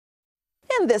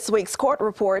In this week's court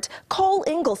report, Cole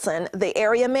Ingleson, the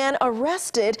area man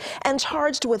arrested and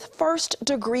charged with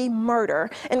first-degree murder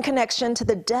in connection to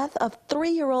the death of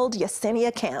 3-year-old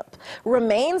Yesenia Camp,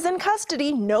 remains in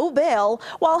custody, no bail,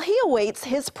 while he awaits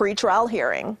his pretrial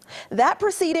hearing. That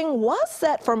proceeding was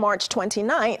set for March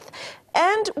 29th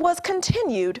and was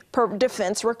continued per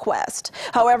defense request.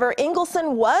 However,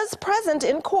 Ingleson was present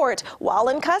in court while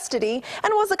in custody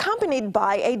and was accompanied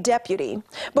by a deputy.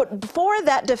 But before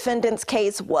that defendant's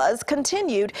case was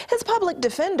continued, his public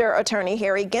defender, attorney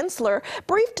Harry Gensler,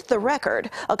 briefed the record.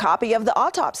 A copy of the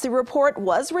autopsy report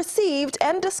was received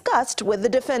and discussed with the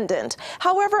defendant.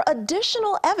 However,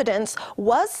 additional evidence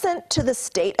was sent to the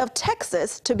state of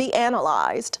Texas to be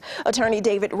analyzed. Attorney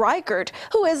David Reichert,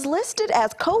 who is listed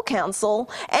as co-counsel,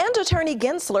 and attorney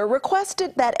Gensler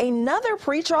requested that another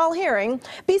pretrial hearing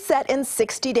be set in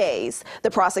 60 days.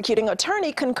 The prosecuting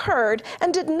attorney concurred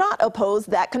and did not oppose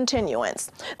that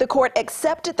continuance. The court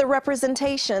accepted the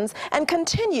representations and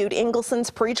continued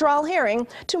Ingleson's pretrial hearing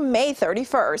to May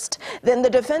 31st. Then the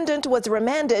defendant was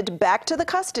remanded back to the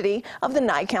custody of the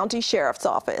Nye County Sheriff's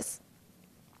Office.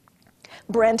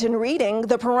 Brenton Reading,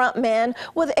 the Pahrump man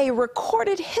with a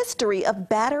recorded history of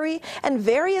battery and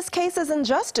various cases in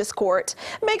justice court,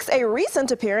 makes a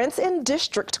recent appearance in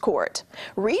district court.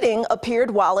 Reading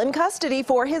appeared while in custody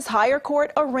for his higher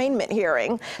court arraignment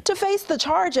hearing to face the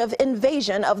charge of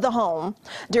invasion of the home.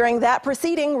 During that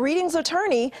proceeding, Reading's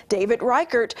attorney, David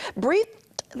Reichert, briefed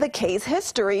the case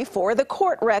history for the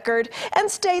court record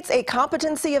and states a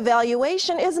competency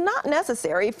evaluation is not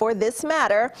necessary for this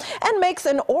matter and makes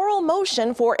an oral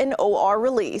motion for an OR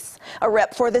release. A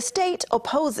rep for the state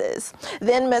opposes.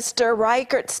 Then Mr.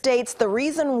 Reichert states the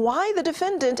reason why the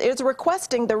defendant is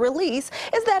requesting the release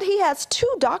is that he has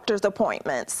 2 doctor's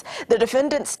appointments. The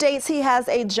defendant states he has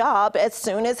a job as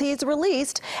soon as he's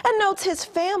released and notes his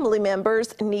family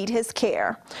members need his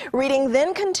care. Reading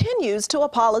then continues to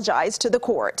apologize to the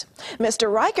court.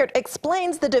 Mr. Reichert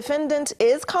explains the defendant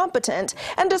is competent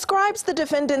and describes the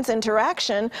defendant's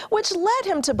interaction, which led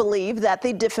him to believe that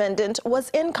the defendant was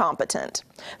incompetent.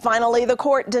 Finally, the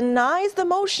court denies the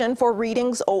motion for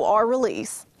Reading's OR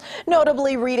release.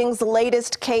 Notably, Reading's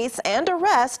latest case and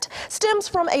arrest stems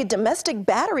from a domestic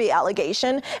battery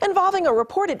allegation involving a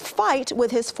reported fight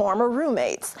with his former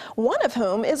roommates, one of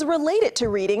whom is related to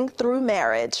Reading through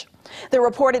marriage. The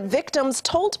reported victims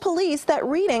told police that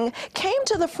Reading came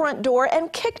to the front door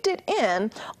and kicked it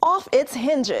in off its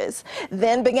hinges,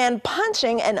 then began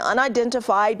punching an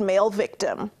unidentified male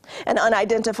victim. An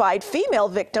unidentified female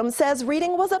victim says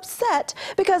Reading was upset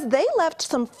because they left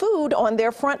some food on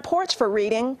their front porch for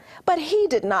Reading, but he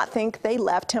did not think they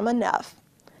left him enough.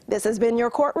 This has been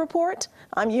your court report.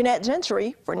 I'm Eunette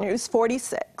Gentry for News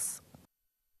 46.